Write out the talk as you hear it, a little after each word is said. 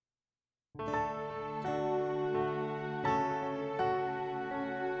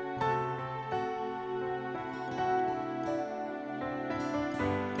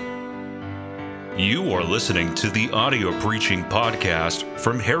You are listening to the audio preaching podcast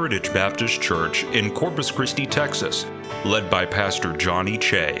from Heritage Baptist Church in Corpus Christi, Texas, led by Pastor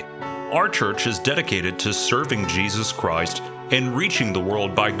Chae. Our church is dedicated to serving Jesus Christ and reaching the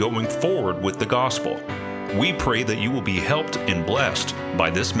world by going forward with the gospel. We pray that you will be helped and blessed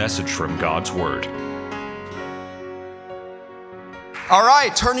by this message from God's Word. All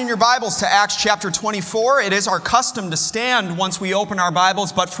right, turn in your Bibles to Acts chapter 24. It is our custom to stand once we open our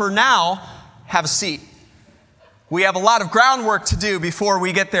Bibles, but for now, have a seat. We have a lot of groundwork to do before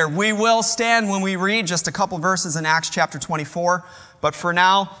we get there. We will stand when we read just a couple verses in Acts chapter 24, but for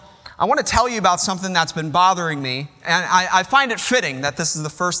now, I want to tell you about something that's been bothering me, and I find it fitting that this is the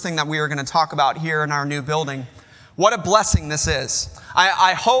first thing that we are going to talk about here in our new building. What a blessing this is.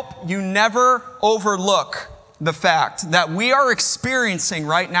 I hope you never overlook the fact that we are experiencing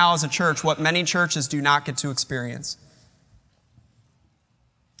right now as a church what many churches do not get to experience.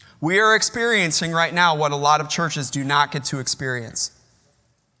 We are experiencing right now what a lot of churches do not get to experience.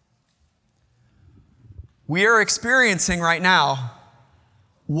 We are experiencing right now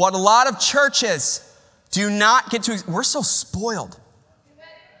what a lot of churches do not get to. We're so spoiled.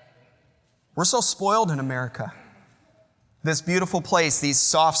 We're so spoiled in America. This beautiful place, these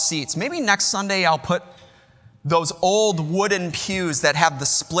soft seats. Maybe next Sunday I'll put those old wooden pews that have the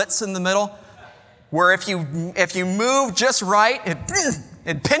splits in the middle, where if you move just right,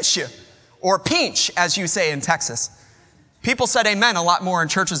 it'd pinch you, or pinch, as you say in Texas. People said amen a lot more in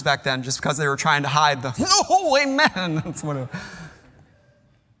churches back then just because they were trying to hide the, no, amen. That's what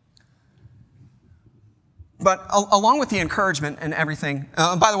But along with the encouragement and everything,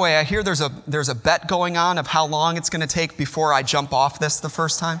 by the way, I hear there's a bet going on of how long it's going to take before I jump off this the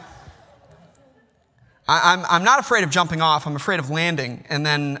first time. I'm not afraid of jumping off. I'm afraid of landing, and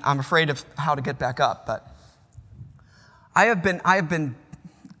then I'm afraid of how to get back up. But I have been, I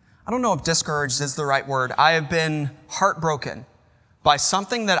don't know if discouraged is the right word. I have been heartbroken by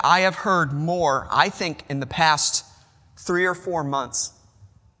something that I have heard more, I think, in the past 3 or 4 months,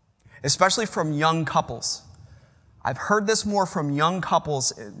 especially from young couples. I've heard this more from young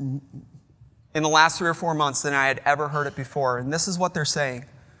couples in the last 3 or 4 months than I had ever heard it before. And this is what they're saying.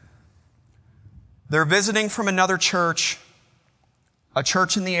 They're visiting from another church, a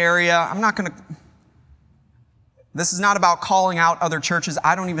church in the area. This is not about calling out other churches.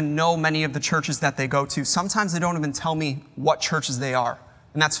 I don't even know many of the churches that they go to. Sometimes they don't even tell me what churches they are.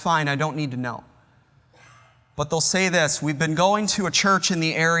 And that's fine. I don't need to know. But they'll say this: we've been going to a church in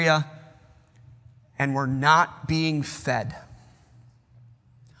the area and we're not being fed.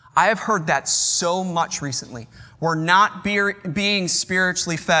 I have heard that so much recently. We're not being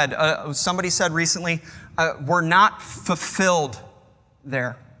spiritually fed. Somebody said recently, we're not fulfilled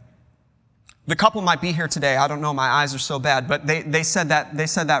there. The couple might be here today. I don't know. My eyes are so bad. But they said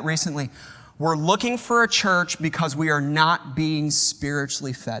that recently. We're looking for a church because we are not being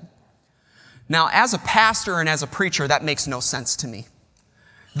spiritually fed. Now, as a pastor and as a preacher, that makes no sense to me.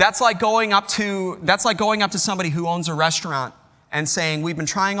 That's like going up to somebody who owns a restaurant and saying, we've been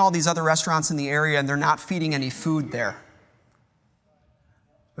trying all these other restaurants in the area and they're not feeding any food there.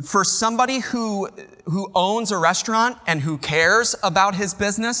 For somebody who owns a restaurant and who cares about his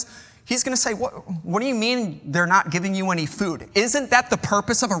business, he's going to say, what do you mean they're not giving you any food? Isn't that the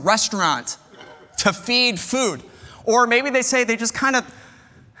purpose of a restaurant? To feed food. Or maybe they say they just kind of,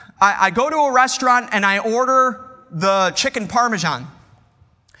 I go to a restaurant and I order the chicken parmesan.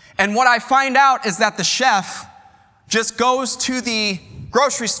 And what I find out is that the chef just goes to the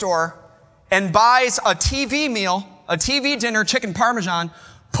grocery store and buys a TV dinner chicken parmesan,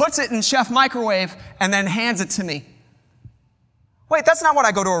 puts it in chef microwave, and then hands it to me. Wait, that's not what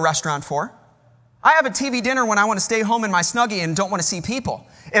I go to a restaurant for. I have a TV dinner when I want to stay home in my Snuggie and don't want to see people.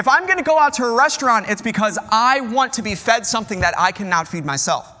 If I'm going to go out to a restaurant, it's because I want to be fed something that I cannot feed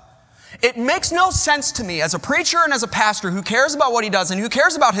myself. It makes no sense to me as a preacher and as a pastor who cares about what he does and who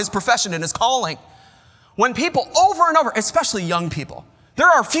cares about his profession and his calling, when people over and over, especially young people, they're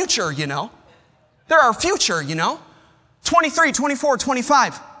our future, you know. They're our future, you know. 23, 24,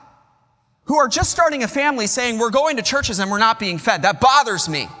 25, who are just starting a family saying we're going to churches and we're not being fed. That bothers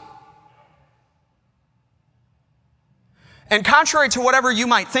me. And contrary to whatever you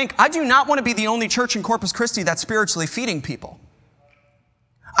might think, I do not want to be the only church in Corpus Christi that's spiritually feeding people.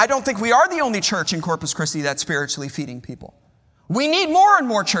 I don't think we are the only church in Corpus Christi that's spiritually feeding people. We need more and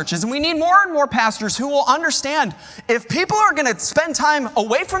more churches, and we need more and more pastors who will understand if people are going to spend time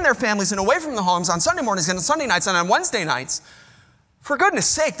away from their families and away from the homes on Sunday mornings and on Sunday nights and on Wednesday nights, for goodness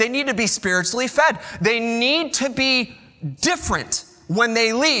sake, they need to be spiritually fed. They need to be different when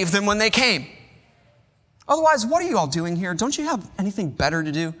they leave than when they came. Otherwise, what are you all doing here? Don't you have anything better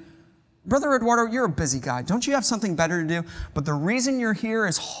to do? Brother Eduardo, you're a busy guy. Don't you have something better to do? But the reason you're here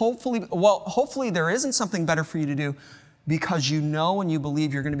is hopefully there isn't something better for you to do because you know and you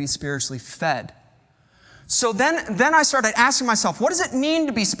believe you're going to be spiritually fed. So then I started asking myself, what does it mean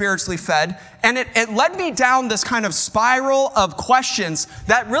to be spiritually fed? And it led me down this kind of spiral of questions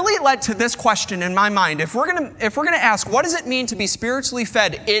that really led to this question in my mind. If we're gonna ask, what does it mean to be spiritually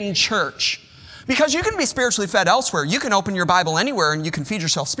fed in church? Because you can be spiritually fed elsewhere. You can open your Bible anywhere and you can feed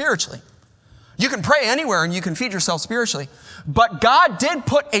yourself spiritually. You can pray anywhere and you can feed yourself spiritually. But God did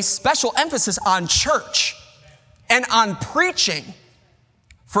put a special emphasis on church and on preaching.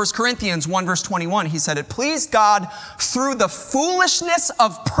 1 Corinthians 1 verse 21, he said, it pleased God through the foolishness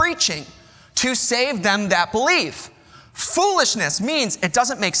of preaching to save them that believe. Foolishness means it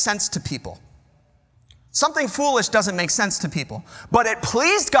doesn't make sense to people. Something foolish doesn't make sense to people. But it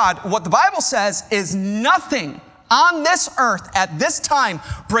pleased God. What the Bible says is nothing on this earth at this time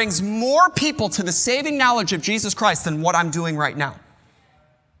brings more people to the saving knowledge of Jesus Christ than what I'm doing right now.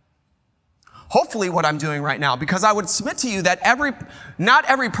 Hopefully what I'm doing right now, because I would submit to you that not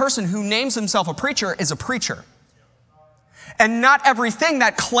every person who names himself a preacher is a preacher. And not everything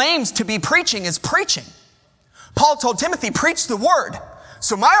that claims to be preaching is preaching. Paul told Timothy, preach the word.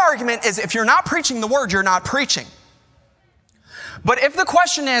 So my argument is if you're not preaching the word, you're not preaching. But if the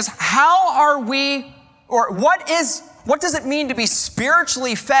question is, how are we, or what does it mean to be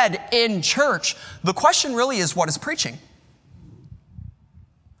spiritually fed in church? The question really is, what is preaching?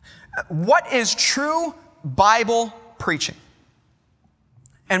 What is true Bible preaching?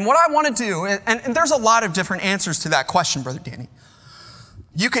 And what I want to do, and there's a lot of different answers to that question, Brother Danny.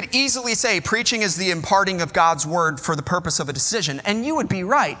 You could easily say preaching is the imparting of God's word for the purpose of a decision, and you would be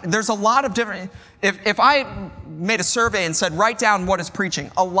right. There's a lot of different, if I made a survey and said, write down what is preaching,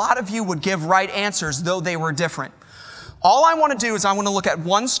 a lot of you would give right answers, though they were different. All I want to do is I want to look at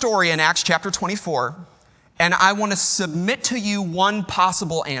one story in Acts chapter 24, and I want to submit to you one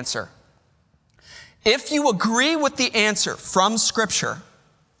possible answer. If you agree with the answer from Scripture,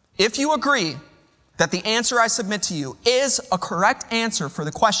 if you agree that the answer I submit to you is a correct answer for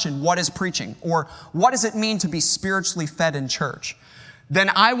the question, what is preaching? Or what does it mean to be spiritually fed in church?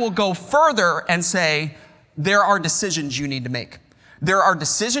 Then I will go further and say, there are decisions you need to make. There are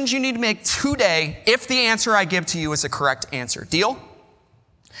decisions you need to make today if the answer I give to you is a correct answer. Deal?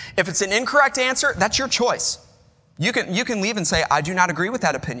 If it's an incorrect answer, that's your choice. You can leave and say, I do not agree with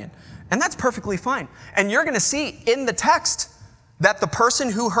that opinion. And that's perfectly fine. And you're going to see in the text that the person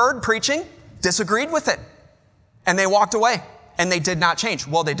who heard preaching disagreed with it. And they walked away. And they did not change.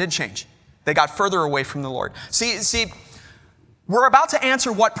 Well, they did change. They got further away from the Lord. See, we're about to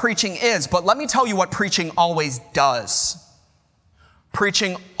answer what preaching is, but let me tell you what preaching always does.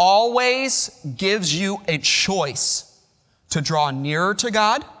 Preaching always gives you a choice to draw nearer to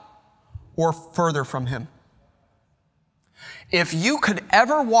God or further from Him. If you could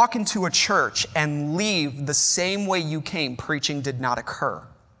ever walk into a church and leave the same way you came, preaching did not occur.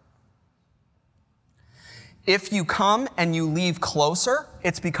 If you come and you leave closer,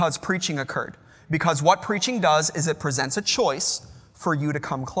 it's because preaching occurred. Because what preaching does is it presents a choice for you to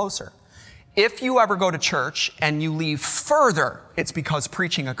come closer. If you ever go to church and you leave further, it's because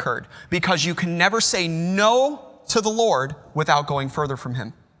preaching occurred. Because you can never say no to the Lord without going further from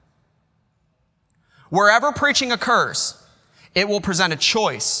Him. Wherever preaching occurs, it will present a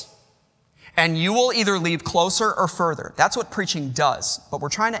choice, and you will either leave closer or further. That's what preaching does, but we're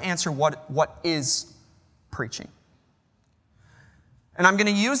trying to answer what is preaching. And I'm going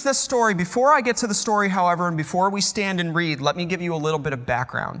to use this story. Before I get to the story, however, and before we stand and read, let me give you a little bit of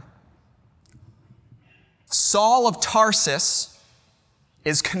background. Saul of Tarsus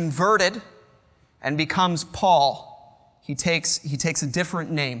is converted and becomes Paul. He takes a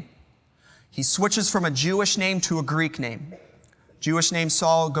different name. He switches from a Jewish name to a Greek name. Jewish name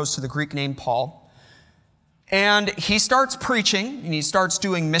Saul goes to the Greek name Paul. And he starts preaching, and he starts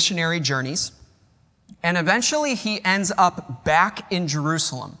doing missionary journeys. And eventually he ends up back in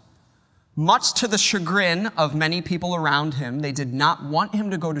Jerusalem. Much to the chagrin of many people around him, they did not want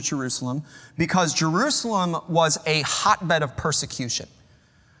him to go to Jerusalem because Jerusalem was a hotbed of persecution.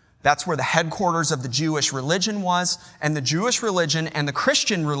 That's where the headquarters of the Jewish religion was, and the Jewish religion and the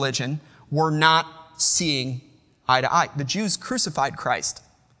Christian religion were not seeing eye to eye. The Jews crucified Christ.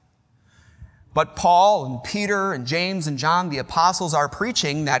 But Paul and Peter and James and John, the apostles, are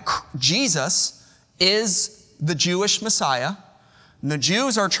preaching that Jesus is the Jewish Messiah. And the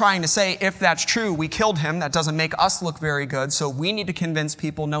Jews are trying to say, if that's true, we killed him. That doesn't make us look very good. So we need to convince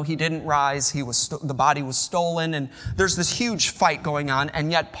people, no, he didn't rise. The body was stolen. And there's this huge fight going on.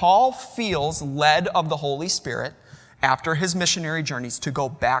 And yet Paul feels led of the Holy Spirit. after his missionary journeys to go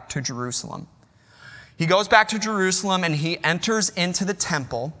back to Jerusalem. He goes back to Jerusalem and he enters into the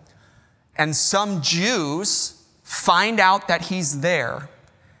temple, and some Jews find out that he's there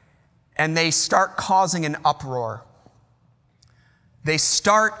and they start causing an uproar. They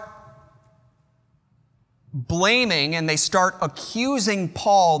start blaming and they start accusing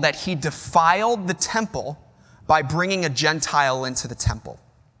Paul that he defiled the temple by bringing a Gentile into the temple.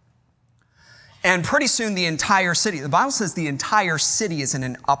 And pretty soon the entire city, the Bible says the entire city is in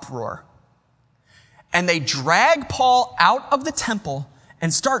an uproar. And they drag Paul out of the temple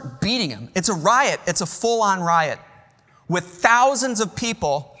and start beating him. It's a riot. It's a full-on riot with thousands of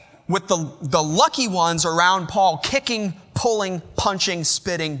people, with the lucky ones around Paul kicking, pulling, punching,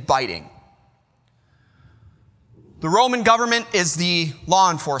 spitting, biting. The Roman government is the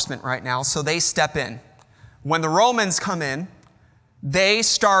law enforcement right now, so they step in. When the Romans come in, they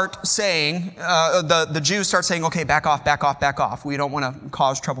start saying, the Jews start saying, okay, back off, back off, back off. We don't want to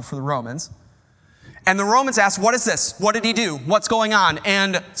cause trouble for the Romans. And the Romans ask, what is this? What did he do? What's going on?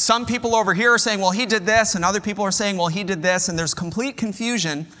 And some people over here are saying, well, he did this. And other people are saying, well, he did this. And there's complete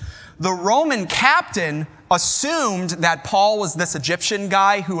confusion. The Roman captain assumed that Paul was this Egyptian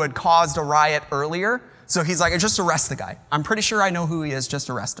guy who had caused a riot earlier. So he's like, just arrest the guy. I'm pretty sure I know who he is. Just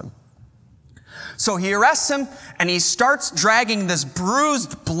arrest him. So he arrests him, and he starts dragging this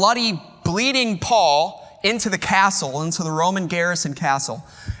bruised, bloody, bleeding Paul into the castle, into the Roman garrison castle.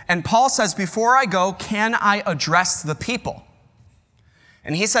 And Paul says, before I go, can I address the people?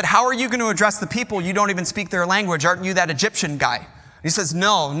 And he said, how are you going to address the people? You don't even speak their language. Aren't you that Egyptian guy? And he says,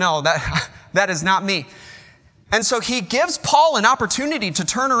 no, that is not me. And so he gives Paul an opportunity to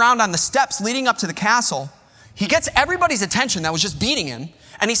turn around on the steps leading up to the castle. He gets everybody's attention that was just beating him,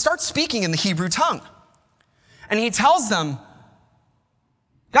 and he starts speaking in the Hebrew tongue. And he tells them,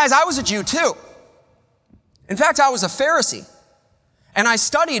 guys, I was a Jew too. In fact, I was a Pharisee. And I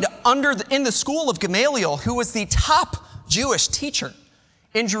studied in the school of Gamaliel, who was the top Jewish teacher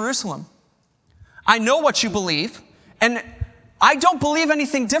in Jerusalem. I know what you believe, and I don't believe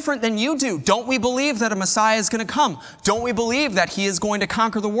anything different than you do. Don't we believe that a Messiah is going to come? Don't we believe that he is going to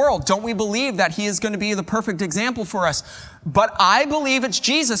conquer the world? Don't we believe that he is going to be the perfect example for us? But I believe it's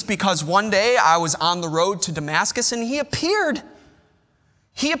Jesus because one day I was on the road to Damascus and he appeared.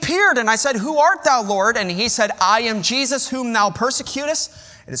 He appeared and I said, who art thou, Lord? And he said, I am Jesus whom thou persecutest.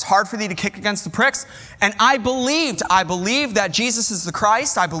 It is hard for thee to kick against the pricks. And I believed that Jesus is the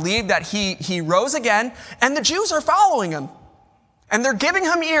Christ. I believed that he rose again, and the Jews are following him. And they're giving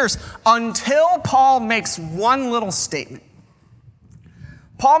him ears until Paul makes one little statement.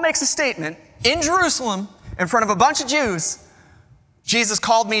 Paul makes a statement in Jerusalem in front of a bunch of Jews. Jesus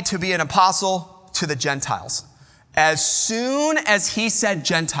called me to be an apostle to the Gentiles. As soon as he said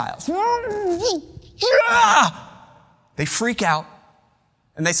Gentiles, they freak out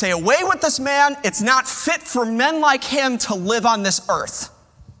and they say, away with this man. It's not fit for men like him to live on this earth.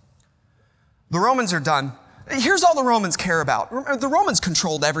 The Romans are done. Here's all the Romans care about. The Romans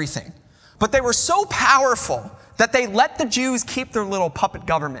controlled everything. But they were so powerful that they let the Jews keep their little puppet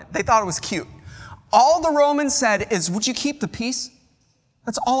government. They thought it was cute. All the Romans said is, would you keep the peace?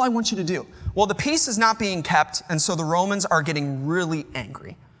 That's all I want you to do. Well, the peace is not being kept, and so the Romans are getting really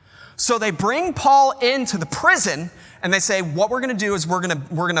angry. So they bring Paul into the prison, and they say, what we're going to do is we're going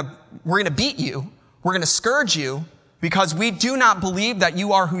to beat you. We're going to scourge you, because we do not believe that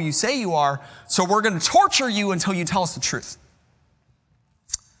you are who you say you are, so we're going to torture you until you tell us the truth.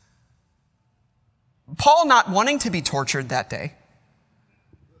 Paul, not wanting to be tortured that day,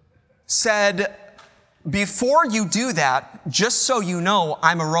 said, before you do that, just so you know,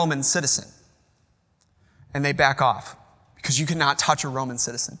 I'm a Roman citizen. And they back off, because you cannot touch a Roman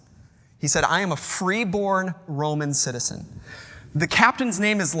citizen. He said, I am a freeborn Roman citizen. The captain's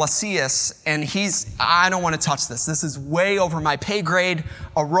name is Lysias, and I don't want to touch this. This is way over my pay grade.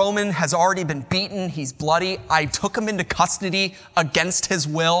 A Roman has already been beaten. He's bloody. I took him into custody against his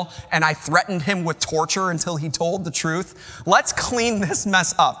will, and I threatened him with torture until he told the truth. Let's clean this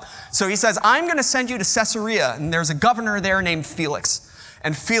mess up. So he says, I'm going to send you to Caesarea, and there's a governor there named Felix,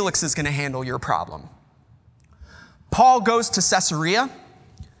 and Felix is going to handle your problem. Paul goes to Caesarea,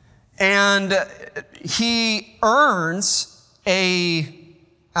 and he earns an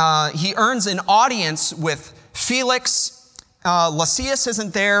audience with Felix. Lysias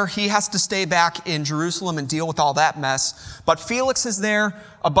isn't there. He has to stay back in Jerusalem and deal with all that mess. But Felix is there.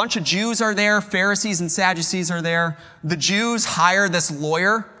 A bunch of Jews are there. Pharisees and Sadducees are there. The Jews hire this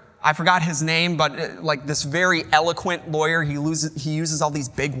lawyer I forgot his name, but like this very eloquent lawyer. He uses all these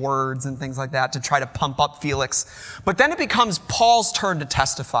big words and things like that to try to pump up Felix. But then it becomes Paul's turn to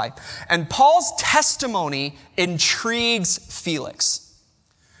testify. And Paul's testimony intrigues Felix.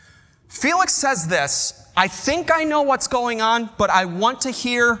 Felix says this, I think I know what's going on, but I want to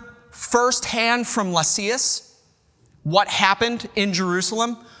hear firsthand from Lysias what happened in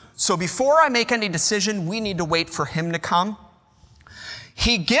Jerusalem. So before I make any decision, we need to wait for him to come.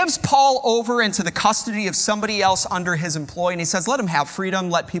 He gives Paul over into the custody of somebody else under his employ, and he says, let him have freedom,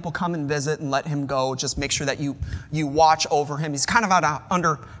 let people come and visit, and let him go. Just make sure that you watch over him. He's kind of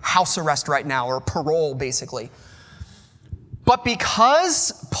under house arrest right now, or parole, basically. But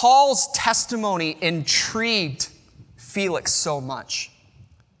because Paul's testimony intrigued Felix so much,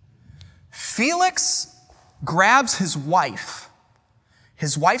 Felix grabs his wife.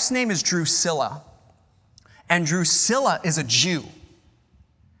 His wife's name is Drusilla, and Drusilla is a Jew.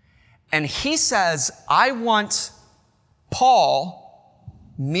 And he says, I want Paul,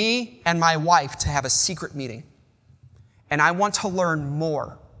 me, and my wife to have a secret meeting. And I want to learn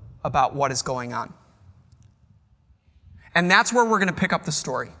more about what is going on. And that's where we're going to pick up the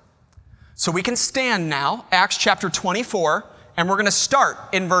story. So we can stand now, Acts chapter 24, and we're going to start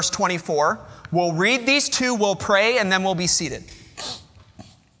in verse 24. We'll read these two, we'll pray, and then we'll be seated.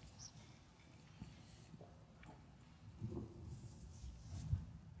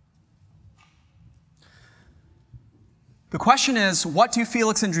 The question is, what do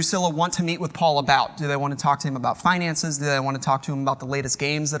Felix and Drusilla want to meet with Paul about? Do they want to talk to him about finances? Do they want to talk to him about the latest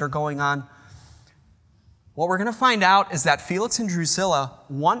games that are going on? What we're going to find out is that Felix and Drusilla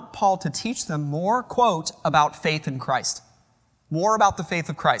want Paul to teach them more, quote, about faith in Christ. More about the faith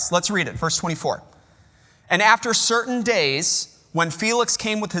of Christ. Let's read it, verse 24. And after certain days, when Felix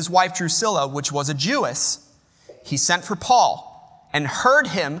came with his wife Drusilla, which was a Jewess, he sent for Paul and heard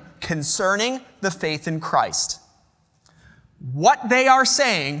him concerning the faith in Christ. What they are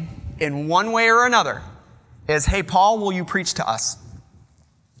saying, in one way or another, is, hey, Paul, will you preach to us?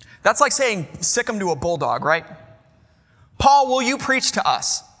 That's like saying, sick him to a bulldog, right? Paul, will you preach to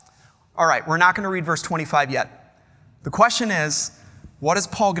us? All right, we're not going to read verse 25 yet. The question is, what is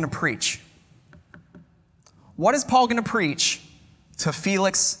Paul going to preach? What is Paul going to preach to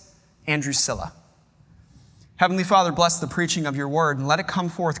Felix and Drusilla? Heavenly Father, bless the preaching of your word and let it come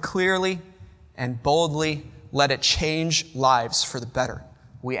forth clearly and boldly. Let it change lives for the better.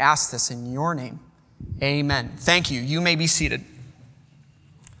 We ask this in your name. Amen. Thank you. You may be seated.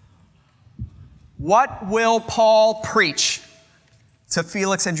 What will Paul preach to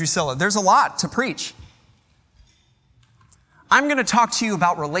Felix and Drusilla? There's a lot to preach. I'm going to talk to you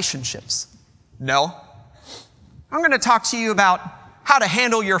about relationships. No. I'm going to talk to you about how to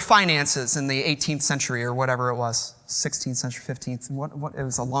handle your finances in the 18th century or whatever it was, 16th century, 15th. It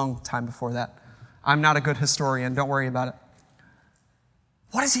was a long time before that. I'm not a good historian. Don't worry about it.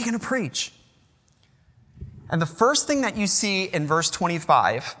 What is he going to preach? And the first thing that you see in verse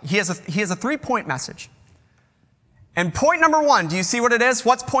 25, he has a 3-point message. And point number 1, do you see what it is?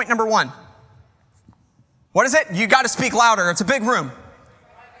 What's point number 1? What is it? You got to speak louder. It's a big room.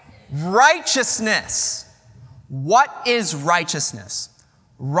 Righteousness. What is righteousness?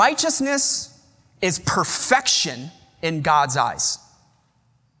 Righteousness is perfection in God's eyes.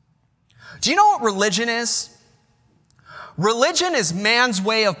 Do you know what religion is? Religion is man's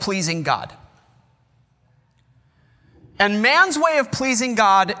way of pleasing God. And man's way of pleasing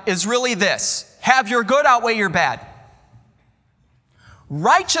God is really this: have your good outweigh your bad.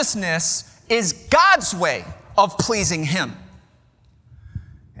 Righteousness is God's way of pleasing him.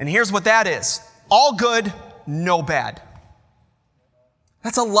 And here's what that is: all good, no bad.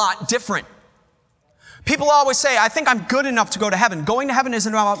 That's a lot different. People always say, I think I'm good enough to go to heaven. Going to heaven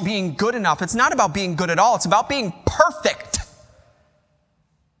isn't about being good enough. It's not about being good at all. It's about being perfect.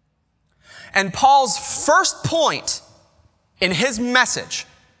 And Paul's first point in his message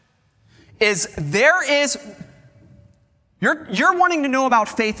is you're wanting to know about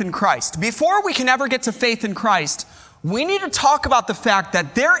faith in Christ. Before we can ever get to faith in Christ, we need to talk about the fact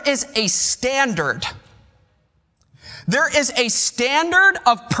that there is a standard. There is a standard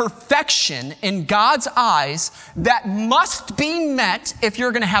of perfection in God's eyes that must be met if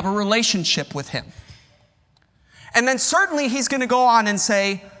you're going to have a relationship with him. And then certainly he's going to go on and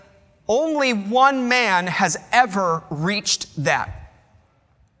say, only one man has ever reached that.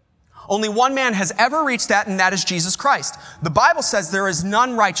 Only one man has ever reached that, and that is Jesus Christ. The Bible says there is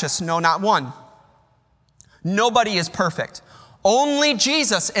none righteous, no, not one. Nobody is perfect. Only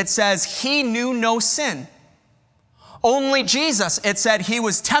Jesus, it says, he knew no sin. Only Jesus, it said, he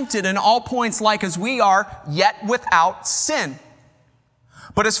was tempted in all points like as we are, yet without sin.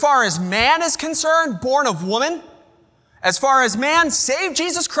 But as far as man is concerned, born of woman, as far as man, save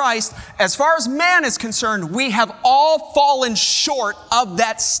Jesus Christ, as far as man is concerned, we have all fallen short of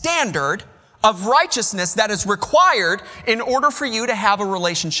that standard of righteousness that is required in order for you to have a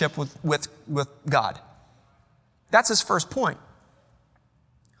relationship with God. That's his first point.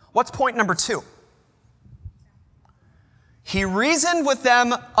 What's point number 2? He reasoned with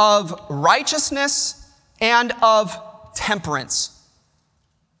them of righteousness and of temperance.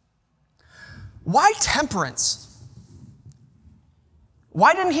 Why temperance?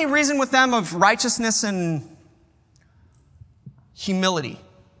 Why didn't he reason with them of righteousness and humility?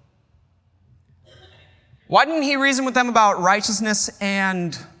 Why didn't he reason with them about righteousness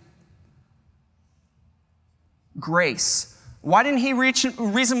and grace? Why didn't he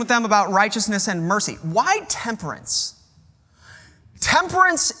reason with them about righteousness and mercy? Why temperance?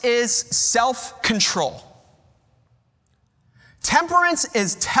 Temperance is self-control. Temperance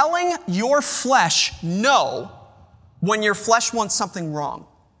is telling your flesh no when your flesh wants something wrong.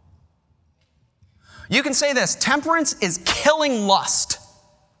 You can say this: temperance is killing lust.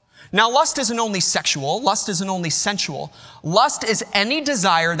 Now, lust isn't only sexual. Lust isn't only sensual. Lust is any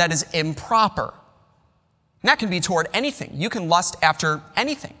desire that is improper. And that can be toward anything. You can lust after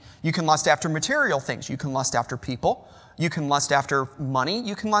anything. You can lust after material things. You can lust after people. You can lust after money.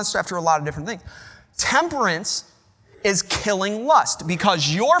 You can lust after a lot of different things. Temperance is killing lust because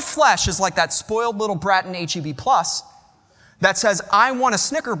your flesh is like that spoiled little brat in HEB Plus that says, I want a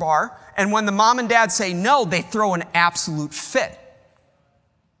Snicker bar, and when the mom and dad say no, they throw an absolute fit.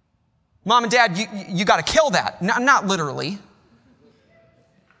 Mom and dad, you got to kill that. Not literally.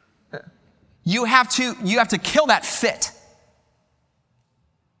 You have to kill that fit.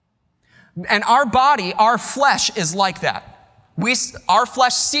 And our body, our flesh is like that. Our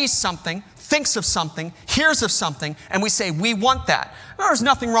flesh sees something, thinks of something, hears of something, and we say, we want that. There's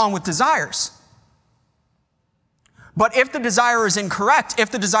nothing wrong with desires. But if the desire is incorrect, if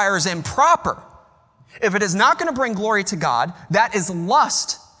the desire is improper, if it is not going to bring glory to God, that is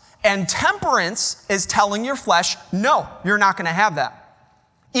lust. And temperance is telling your flesh, no, you're not going to have that.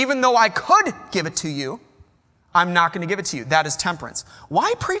 Even though I could give it to you, I'm not going to give it to you. That is temperance.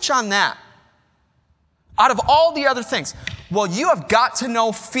 Why preach on that? Out of all the other things. Well, you have got to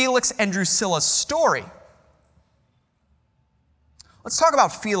know Felix and Drusilla's story. Let's talk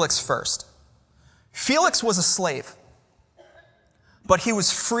about Felix first. Felix was a slave, but he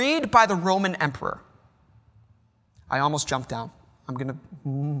was freed by the Roman emperor. I almost jumped down.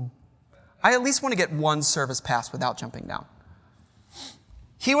 I at least want to get one service pass without jumping down.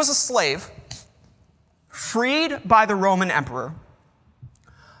 He was a slave, freed by the Roman emperor.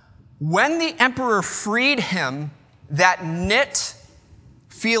 When the emperor freed him, that knit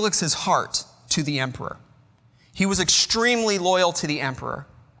Felix's heart to the emperor. He was extremely loyal to the emperor.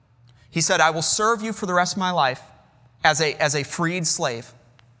 He said, I will serve you for the rest of my life as a freed slave.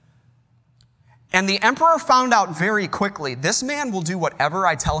 And the emperor found out very quickly, this man will do whatever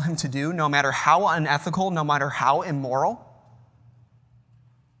I tell him to do, no matter how unethical, no matter how immoral.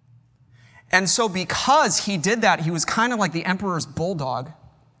 And so because he did that, he was kind of like the emperor's bulldog.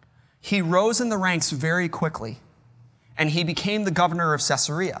 He rose in the ranks very quickly, and he became the governor of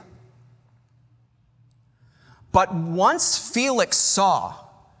Caesarea. But once Felix saw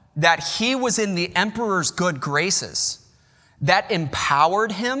that he was in the emperor's good graces, that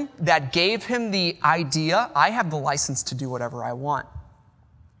empowered him, that gave him the idea, I have the license to do whatever I want.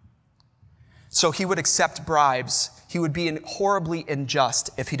 So he would accept bribes. He would be horribly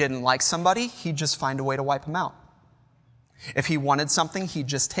unjust. If he didn't like somebody, he'd just find a way to wipe him out. If he wanted something, he'd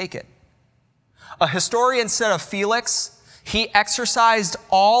just take it. A historian said of Felix, he exercised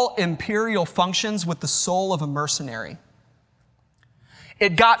all imperial functions with the soul of a mercenary.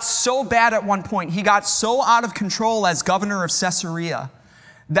 It got so bad at one point, he got so out of control as governor of Caesarea,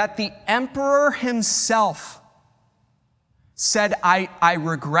 that the emperor himself said, I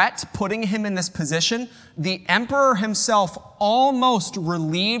regret putting him in this position. The emperor himself almost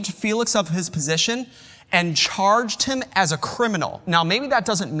relieved Felix of his position and charged him as a criminal. Now, maybe that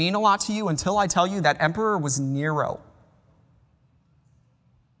doesn't mean a lot to you until I tell you that emperor was Nero.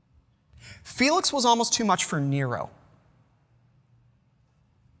 Felix was almost too much for Nero.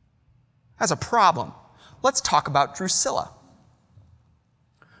 That's a problem. Let's talk about Drusilla.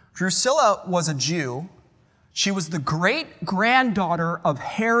 Drusilla was a Jew. She was the great-granddaughter of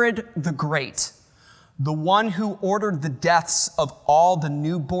Herod the Great, the one who ordered the deaths of all the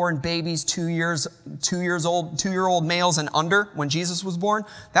newborn babies, 2-year-old males and under when Jesus was born.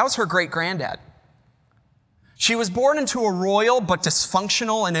 That was her great-granddad. She was born into a royal but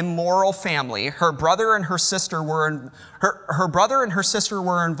dysfunctional and immoral family. Her brother and her sister were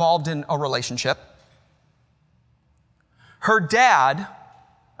involved in a relationship. Her dad,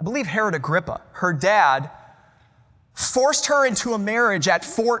 I believe Herod Agrippa, her dad forced her into a marriage at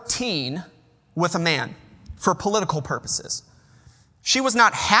 14 with a man for political purposes. She was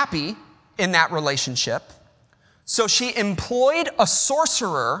not happy in that relationship, so she employed a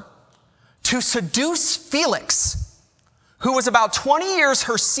sorcerer to seduce Felix, who was about 20 years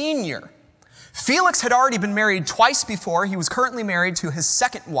her senior. Felix had already been married twice before. He was currently married to his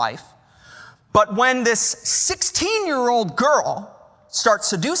second wife. But when this 16-year-old girl starts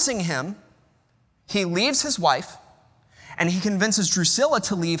seducing him, he leaves his wife and he convinces Drusilla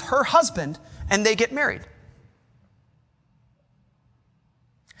to leave her husband, and they get married.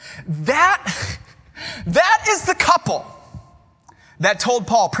 That is the couple that told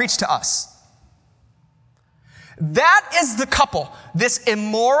Paul, preach to us. That is the couple, this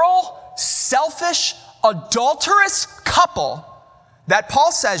immoral, selfish, adulterous couple that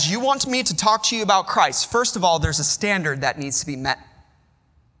Paul says, you want me to talk to you about Christ. First of all, there's a standard that needs to be met.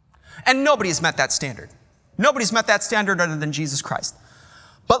 And nobody's met that standard. Nobody's met that standard other than Jesus Christ.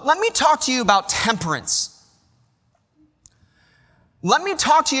 But let me talk to you about temperance. Let me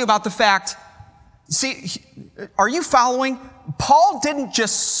talk to you about the fact, see, are you following? Paul didn't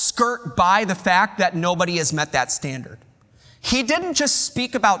just skirt by the fact that nobody has met that standard. He didn't just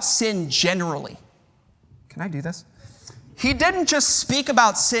speak about sin generally. Can I do this? He didn't just speak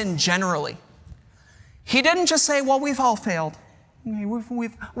about sin generally. He didn't just say, well, we've all failed.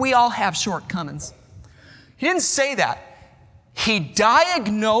 We all have shortcomings. He didn't say that. He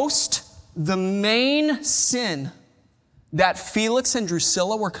diagnosed the main sin that Felix and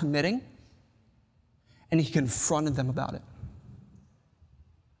Drusilla were committing, and he confronted them about it.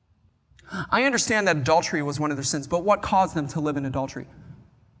 I understand that adultery was one of their sins, but what caused them to live in adultery?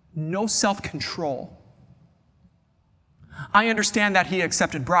 No self-control. I understand that he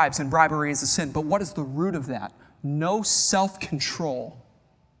accepted bribes, and bribery is a sin, but what is the root of that? No self-control.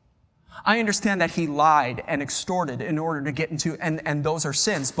 I understand that he lied and extorted in order to get into, and those are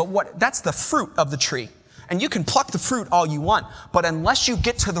sins, but that's the fruit of the tree. And you can pluck the fruit all you want, but unless you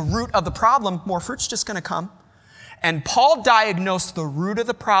get to the root of the problem, more fruit's just going to come. And Paul diagnosed the root of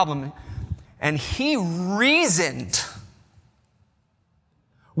the problem, and he reasoned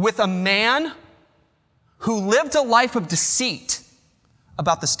with a man who lived a life of deceit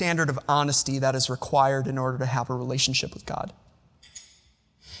about the standard of honesty that is required in order to have a relationship with God.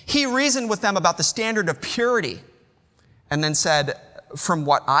 He reasoned with them about the standard of purity and then said, from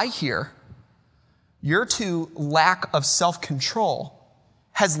what I hear, your lack of self-control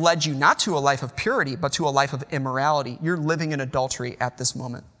has led you not to a life of purity, but to a life of immorality. You're living in adultery at this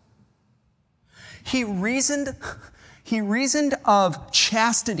moment. He reasoned of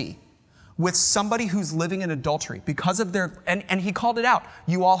chastity with somebody who's living in adultery because of and he called it out.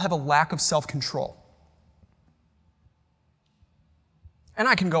 You all have a lack of self-control. And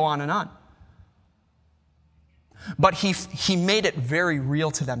I can go on and on. But he made it very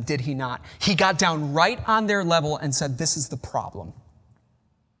real to them, did he not? He got down right on their level and said, this is the problem.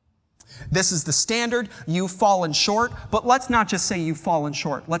 This is the standard. You've fallen short. But let's not just say you've fallen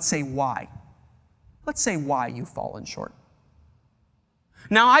short. Let's say why. Let's say why you've fallen short.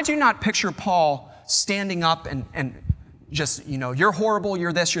 Now, I do not picture Paul standing up and just, you're horrible,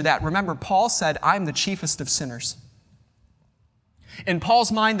 you're this, you're that. Remember, Paul said, I'm the chiefest of sinners. In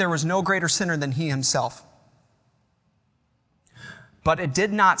Paul's mind, there was no greater sinner than he himself. But it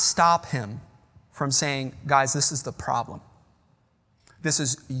did not stop him from saying, guys, this is the problem. This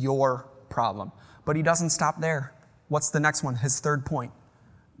is your problem. But he doesn't stop there. What's the next one? His third point.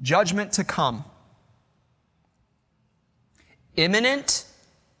 Judgment to come. Imminent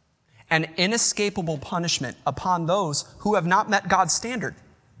and inescapable punishment upon those who have not met God's standard.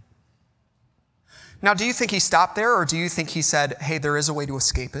 Now, do you think he stopped there, or do you think he said, hey, there is a way to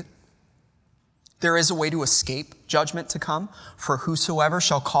escape it? There is a way to escape judgment to come. For whosoever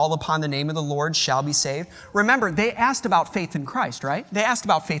shall call upon the name of the Lord shall be saved. Remember, they asked about faith in Christ, right? They asked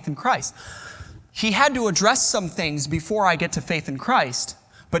about faith in Christ. He had to address some things before I get to faith in Christ.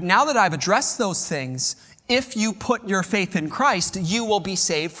 But now that I've addressed those things, if you put your faith in Christ, you will be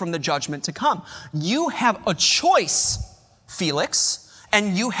saved from the judgment to come. You have a choice, Felix,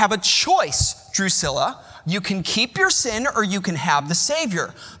 and you have a choice, Drusilla. You can keep your sin or you can have the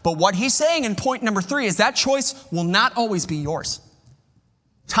Savior. But what he's saying in point number 3 is that choice will not always be yours.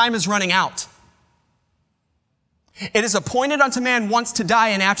 Time is running out. It is appointed unto man once to die,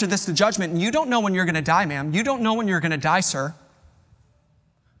 and after this the judgment. And you don't know when you're going to die, ma'am. You don't know when you're going to die, sir.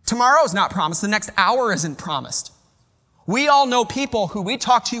 Tomorrow's not promised. The next hour isn't promised. We all know people who we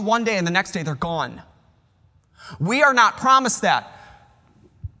talk to one day and the next day they're gone. We are not promised that.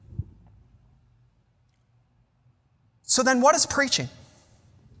 So then what is preaching?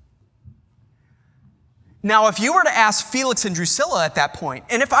 Now, if you were to ask Felix and Drusilla at that point,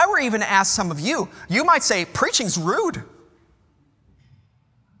 and if I were even to ask some of you, you might say, preaching's rude.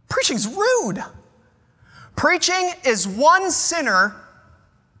 Preaching's rude. Preaching is one sinner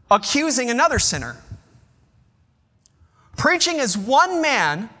accusing another sinner. Preaching is one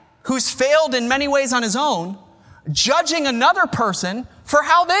man who's failed in many ways on his own, judging another person for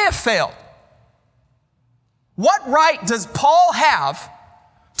how they have failed. What right does Paul have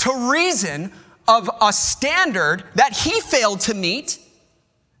to reason of a standard that he failed to meet,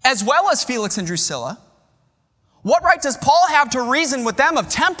 as well as Felix and Drusilla? What right does Paul have to reason with them of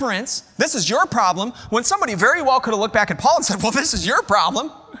temperance? This is your problem, when somebody very well could have looked back at Paul and said, well, this is your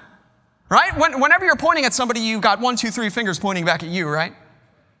problem. Right? Whenever you're pointing at somebody, you've got 1, 2, 3 fingers pointing back at you, right?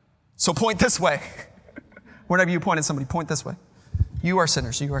 So point this way. Whenever you point at somebody, point this way. You are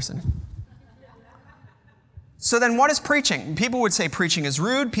sinners. You are sinners. So then what is preaching? People would say preaching is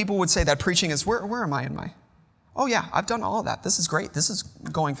rude. People would say that preaching is, where am I in my? Oh yeah, I've done all of that. This is great. This is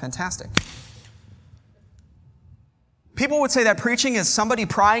going fantastic. People would say that preaching is somebody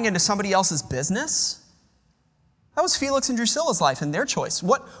prying into somebody else's business. That was Felix and Drusilla's life and their choice.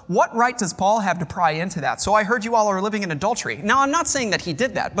 What right does Paul have to pry into that? So I heard you all are living in adultery. Now, I'm not saying that he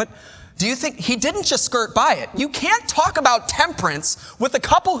did that, but do you think he didn't just skirt by it? You can't talk about temperance with a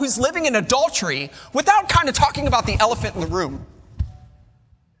couple who's living in adultery without kind of talking about the elephant in the room.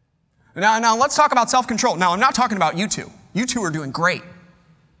 Now let's talk about self-control. Now, I'm not talking about you two. You two are doing great.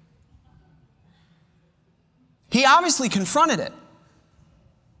 He obviously confronted it.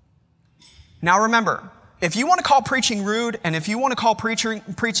 Now remember, if you want to call preaching rude, and if you want to call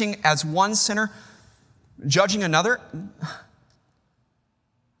preaching as one sinner judging another,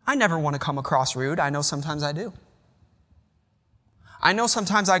 I never want to come across rude. I know sometimes I do. I know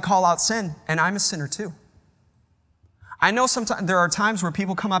sometimes I call out sin, and I'm a sinner too. I know sometimes there are times where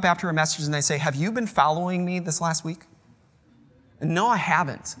people come up after a message and they say, have you been following me this last week? And no, I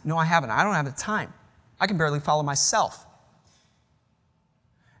haven't. No, I haven't. I don't have the time. I can barely follow myself.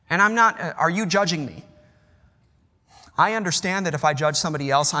 And I'm not, are you judging me? I understand that if I judge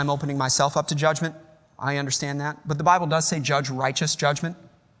somebody else, I'm opening myself up to judgment. I understand that. But the Bible does say judge righteous judgment.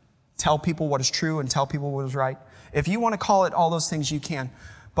 Tell people what is true and tell people what is right. If you want to call it all those things, you can.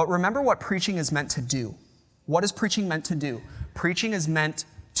 But remember what preaching is meant to do. What is preaching meant to do? Preaching is meant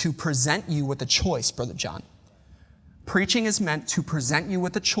to present you with a choice, Brother John. Preaching is meant to present you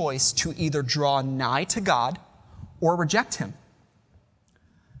with a choice to either draw nigh to God or reject Him.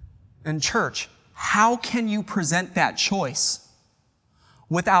 And church, how can you present that choice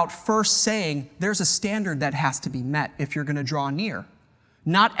without first saying there's a standard that has to be met if you're going to draw near?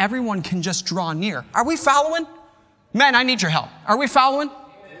 Not everyone can just draw near. Are we following? Men, I need your help. Are we following?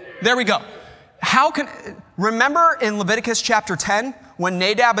 There we go. Remember in Leviticus chapter 10 when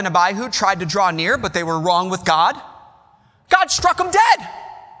Nadab and Abihu tried to draw near, but they were wrong with God? God struck them dead.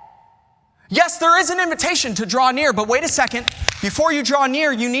 Yes, there is an invitation to draw near, but wait a second. Before you draw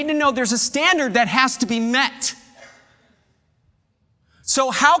near, you need to know there's a standard that has to be met.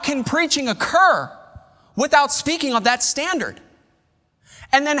 So how can preaching occur without speaking of that standard?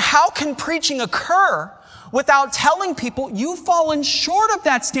 And then how can preaching occur without telling people you've fallen short of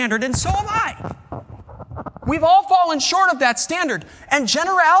that standard, and so have I? We've all fallen short of that standard, and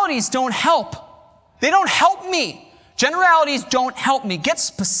generalities don't help. They don't help me. Generalities don't help me. Get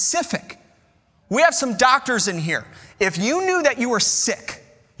specific. We have some doctors in here. If you knew that you were sick,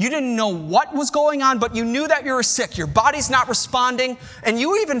 you didn't know what was going on, but you knew that you were sick, your body's not responding, and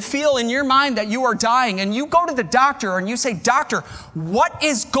you even feel in your mind that you are dying, and you go to the doctor and you say, doctor, what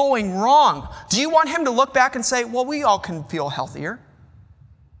is going wrong? Do you want him to look back and say, well, we all can feel healthier?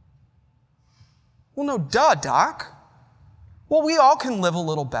 Well, no, duh, doc. Well, we all can live a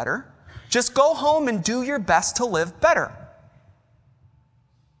little better. Just go home and do your best to live better.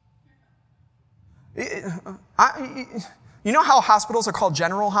 You know how hospitals are called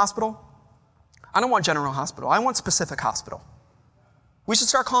general hospital? I don't want general hospital. I want specific hospital. We should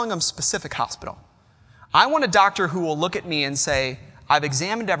start calling them specific hospital. I want a doctor who will look at me and say, I've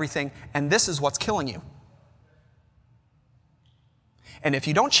examined everything, and this is what's killing you. And if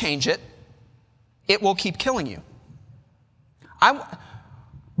you don't change it, it will keep killing you.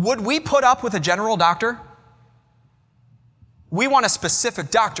 Would we put up with a general doctor? We want a specific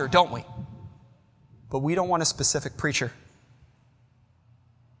doctor, don't we? But we don't want a specific preacher.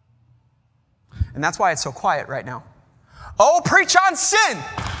 And that's why it's so quiet right now. Oh, preach on sin,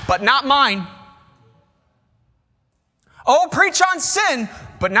 but not mine. Oh, preach on sin,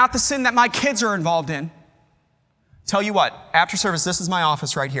 but not the sin that my kids are involved in. Tell you what, after service, this is my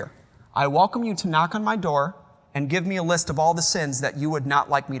office right here. I welcome you to knock on my door and give me a list of all the sins that you would not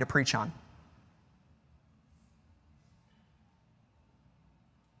like me to preach on.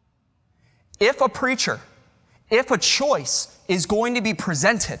 If a preacher, if a choice is going to be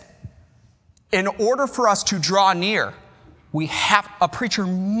presented, in order for us to draw near, a preacher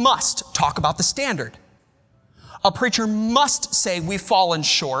must talk about the standard. A preacher must say we've fallen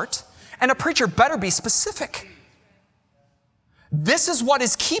short, and a preacher better be specific. This is what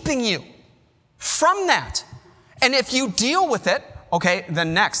is keeping you from that. And if you deal with it, okay, the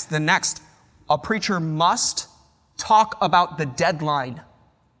next, a preacher must talk about the deadline.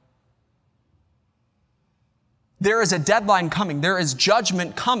 There is a deadline coming. There is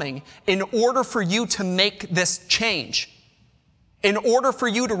judgment coming in order for you to make this change. In order for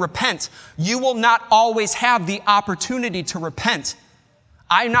you to repent, you will not always have the opportunity to repent.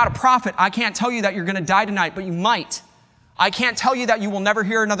 I'm not a prophet. I can't tell you that you're going to die tonight, but you might. I can't tell you that you will never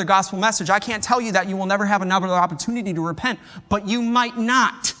hear another gospel message. I can't tell you that you will never have another opportunity to repent, but you might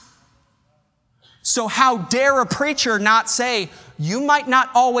not. So how dare a preacher not say, you might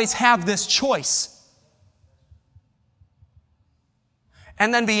not always have this choice?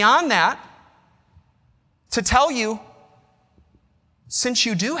 And then beyond that, to tell you, since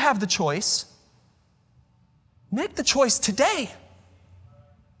you do have the choice, make the choice today.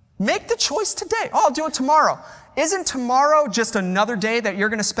 Make the choice today. Oh, I'll do it tomorrow. Isn't tomorrow just another day that you're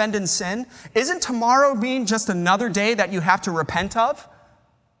going to spend in sin? Isn't tomorrow being just another day that you have to repent of?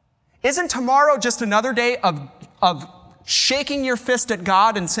 Isn't tomorrow just another day of shaking your fist at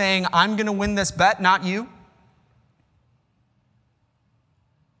God and saying, I'm going to win this bet, not you?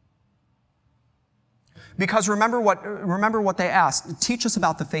 Because remember what they asked. Teach us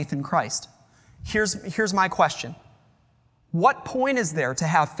about the faith in Christ. Here's my question. What point is there to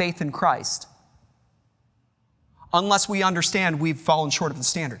have faith in Christ unless we understand we've fallen short of the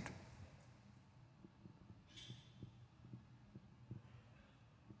standard?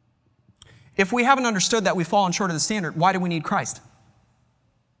 If we haven't understood that we've fallen short of the standard, why do we need Christ?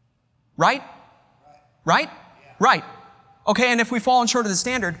 Right? Right? Right. Okay, and if we've fallen short of the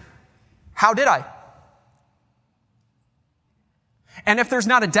standard, how did I? And if there's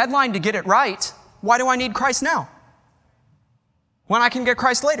not a deadline to get it right, why do I need Christ now? When I can get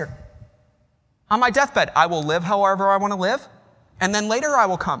Christ later. On my deathbed, I will live however I want to live, and then later I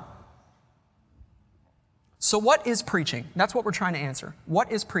will come. So what is preaching? That's what we're trying to answer.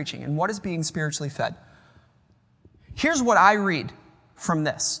 What is preaching, and what is being spiritually fed? Here's what I read from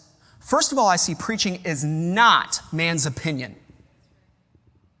this. First of all, I see preaching is not man's opinion.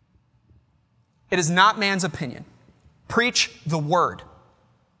 It is not man's opinion. Preach the word.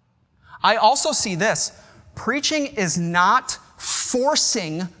 I also see this. Preaching is not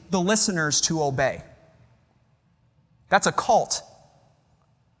forcing the listeners to obey. That's a cult.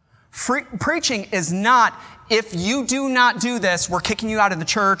 Preaching is not, if you do not do this, we're kicking you out of the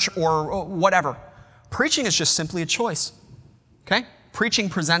church or whatever. Preaching is just simply a choice. Okay? Preaching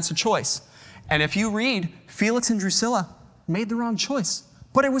presents a choice. And if you read, Felix and Drusilla made the wrong choice,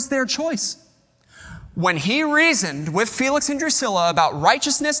 but it was their choice. When he reasoned with Felix and Drusilla about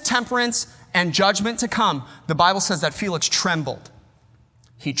righteousness, temperance, and judgment to come, the Bible says that Felix trembled.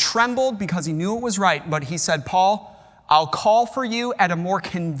 He trembled because he knew it was right, but he said, Paul, I'll call for you at a more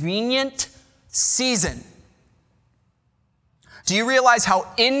convenient season. Do you realize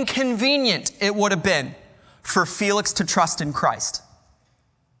how inconvenient it would have been for Felix to trust in Christ?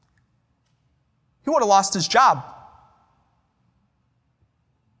 He would have lost his job.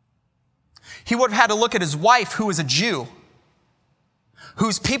 He would have had to look at his wife, who is a Jew,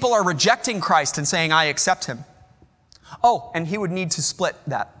 whose people are rejecting Christ and saying, I accept him. Oh, and he would need to split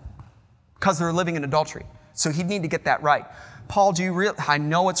that because they're living in adultery. So he'd need to get that right. Paul, I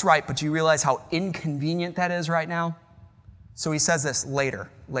know it's right, but do you realize how inconvenient that is right now? So he says this later.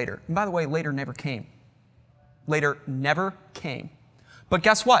 And by the way, later never came. Later never came. But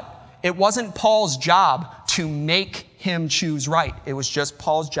guess what? It wasn't Paul's job to make him choose right. It was just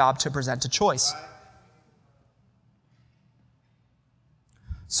Paul's job to present a choice.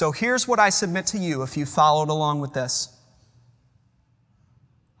 So here's what I submit to you if you followed along with this.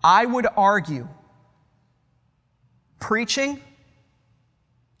 I would argue preaching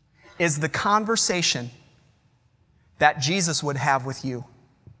is the conversation that Jesus would have with you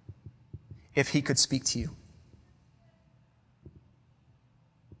if he could speak to you.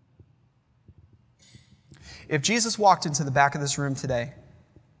 If Jesus walked into the back of this room today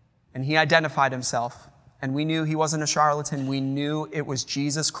and he identified himself and we knew he wasn't a charlatan, we knew it was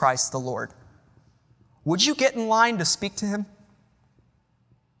Jesus Christ the Lord, would you get in line to speak to him?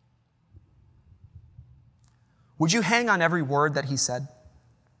 Would you hang on every word that he said?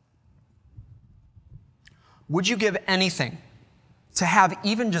 Would you give anything to have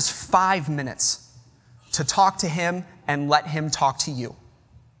even just 5 minutes to talk to him and let him talk to you?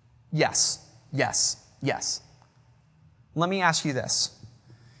 Yes, yes, yes. Let me ask you this.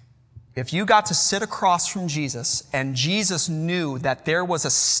 If you got to sit across from Jesus and Jesus knew that there was a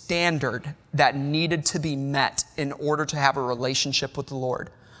standard that needed to be met in order to have a relationship with the Lord,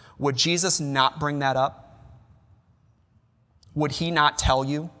 would Jesus not bring that up? Would he not tell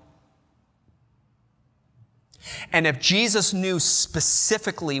you? And if Jesus knew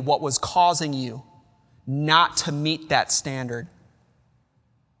specifically what was causing you not to meet that standard,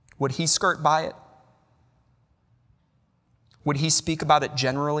 would he skirt by it? Would he speak about it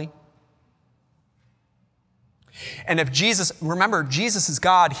generally? And if Jesus, remember, Jesus is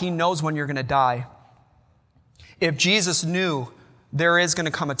God, he knows when you're going to die. If Jesus knew there is going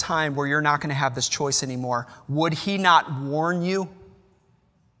to come a time where you're not going to have this choice anymore, would he not warn you?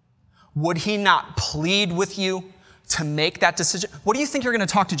 Would he not plead with you to make that decision? What do you think you're going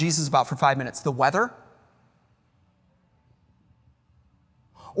to talk to Jesus about for 5 minutes? The weather?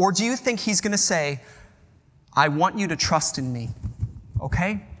 Or do you think he's going to say, I want you to trust in me,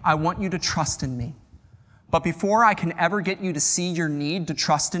 okay? I want you to trust in me. But before I can ever get you to see your need to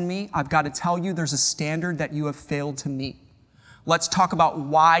trust in me, I've got to tell you there's a standard that you have failed to meet. Let's talk about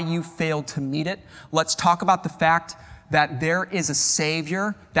why you failed to meet it. Let's talk about the fact that there is a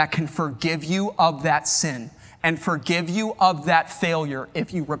Savior that can forgive you of that sin and forgive you of that failure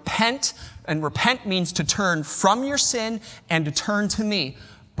if you repent, and repent means to turn from your sin and to turn to me.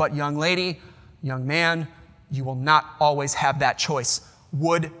 But young lady, young man, you will not always have that choice.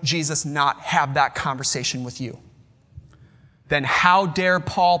 Would Jesus not have that conversation with you? Then how dare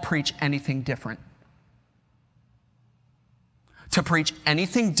Paul preach anything different? To preach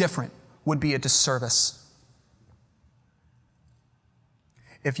anything different would be a disservice.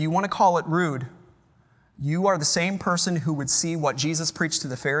 If you want to call it rude, you are the same person who would see what Jesus preached to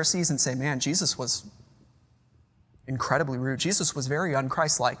the Pharisees and say, man, Jesus was incredibly rude. Jesus was very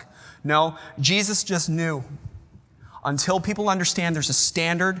un-Christ-like. No, Jesus just knew until people understand there's a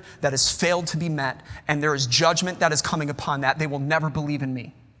standard that has failed to be met and there is judgment that is coming upon that, they will never believe in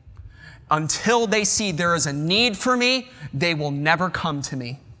me. Until they see there is a need for me, they will never come to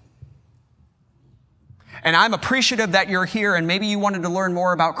me. And I'm appreciative that you're here and maybe you wanted to learn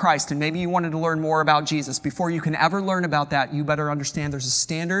more about Christ and maybe you wanted to learn more about Jesus. Before you can ever learn about that, you better understand there's a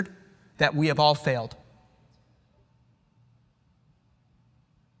standard that we have all failed.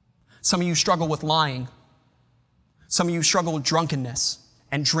 Some of you struggle with lying. Some of you struggle with drunkenness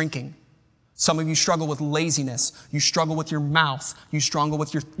and drinking. Some of you struggle with laziness. You struggle with your mouth. You struggle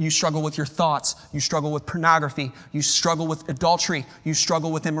with your thoughts. You struggle with pornography. You struggle with adultery. You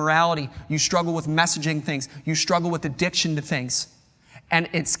struggle with immorality. You struggle with messaging things. You struggle with addiction to things. And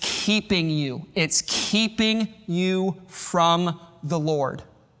it's keeping you from the Lord.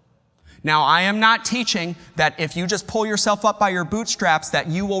 Now, I am not teaching that if you just pull yourself up by your bootstraps that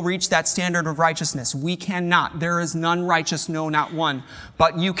you will reach that standard of righteousness. We cannot. There is none righteous, no, not one.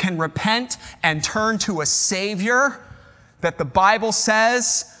 But you can repent and turn to a Savior that the Bible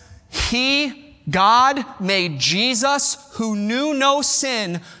says God made Jesus, who knew no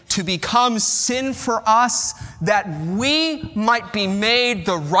sin, to become sin for us, that we might be made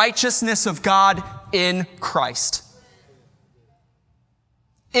the righteousness of God in Christ.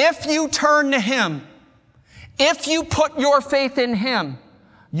 If you turn to him, if you put your faith in him,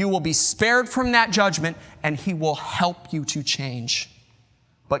 you will be spared from that judgment and he will help you to change.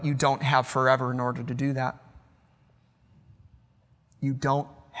 But you don't have forever in order to do that. You don't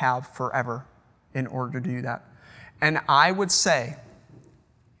have forever in order to do that. And I would say,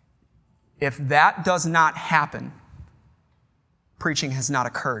 if that does not happen, preaching has not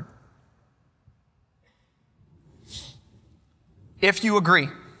occurred. If you agree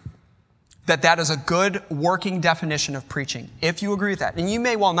that that is a good working definition of preaching, if you agree with that, and you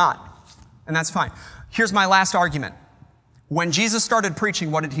may well not, and that's fine. Here's my last argument. When Jesus started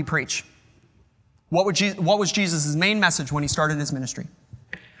preaching, what did he preach? What was Jesus' main message when he started his ministry?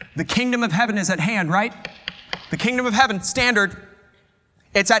 The kingdom of heaven is at hand, right? The kingdom of heaven, standard.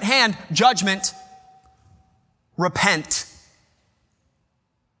 It's at hand, judgment. Repent.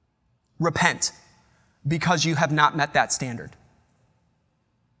 Repent, because you have not met that standard.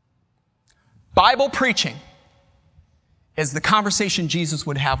 Bible preaching is the conversation Jesus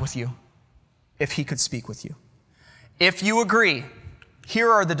would have with you if he could speak with you. If you agree, Here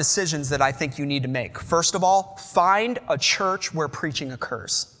are the decisions that I think you need to make. First of all, find a church where preaching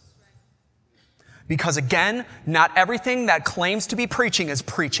occurs. Because again, not everything that claims to be preaching is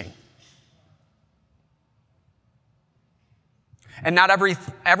preaching. And not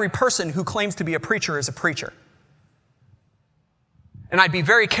every person who claims to be a preacher is a preacher. And I'd be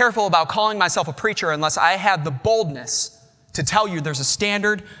very careful about calling myself a preacher unless I had the boldness to tell you there's a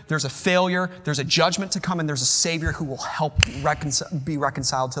standard, there's a failure, there's a judgment to come, and there's a Savior who will help you be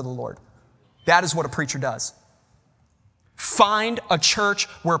reconciled to the Lord. That is what a preacher does. Find a church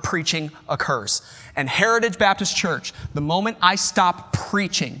where preaching occurs. And Heritage Baptist Church, the moment I stop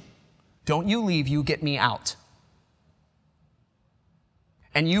preaching, don't you leave, you get me out.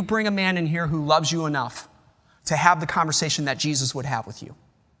 And you bring a man in here who loves you enough to have the conversation that Jesus would have with you.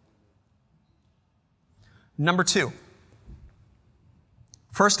 Number 2.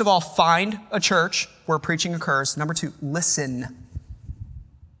 First of all, find a church where preaching occurs. Number 2, listen.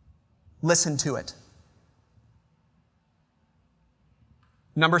 Listen to it.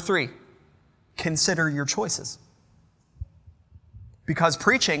 Number 3, consider your choices. Because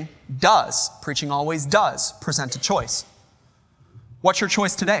preaching always does present a choice. What's your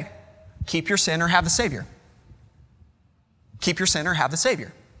choice today? Keep your sin or have the Savior. Keep your sin or have the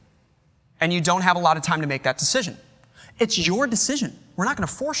Savior. And you don't have a lot of time to make that decision. It's your decision. We're not going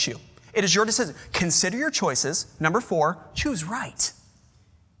to force you. It is your decision. Consider your choices. Number 4, choose right.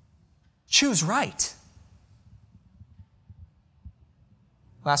 Choose right.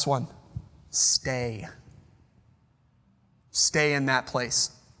 Last one, stay. Stay in that place.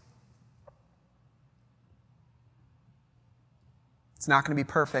 It's not going to be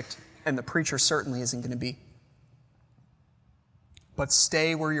perfect, and the preacher certainly isn't going to be. But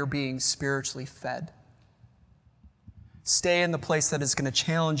stay where you're being spiritually fed. Stay in the place that is going to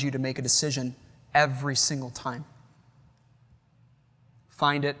challenge you to make a decision every single time.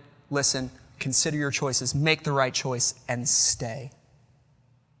 Find it, listen, consider your choices, make the right choice, and stay.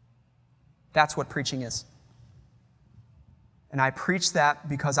 That's what preaching is. And I preach that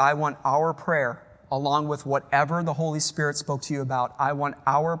because I want our prayer, along with whatever the Holy Spirit spoke to you about, I want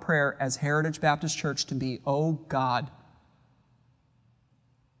our prayer as Heritage Baptist Church to be, oh God,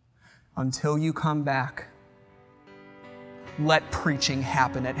 until you come back, let preaching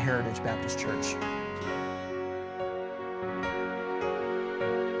happen at Heritage Baptist Church.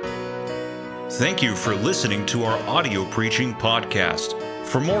 Thank you for listening to our audio preaching podcast.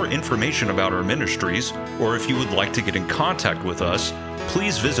 For more information about our ministries, or if you would like to get in contact with us,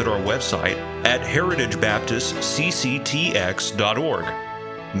 please visit our website at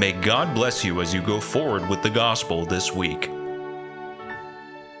heritagebaptistcctx.org. May God bless you as you go forward with the gospel this week.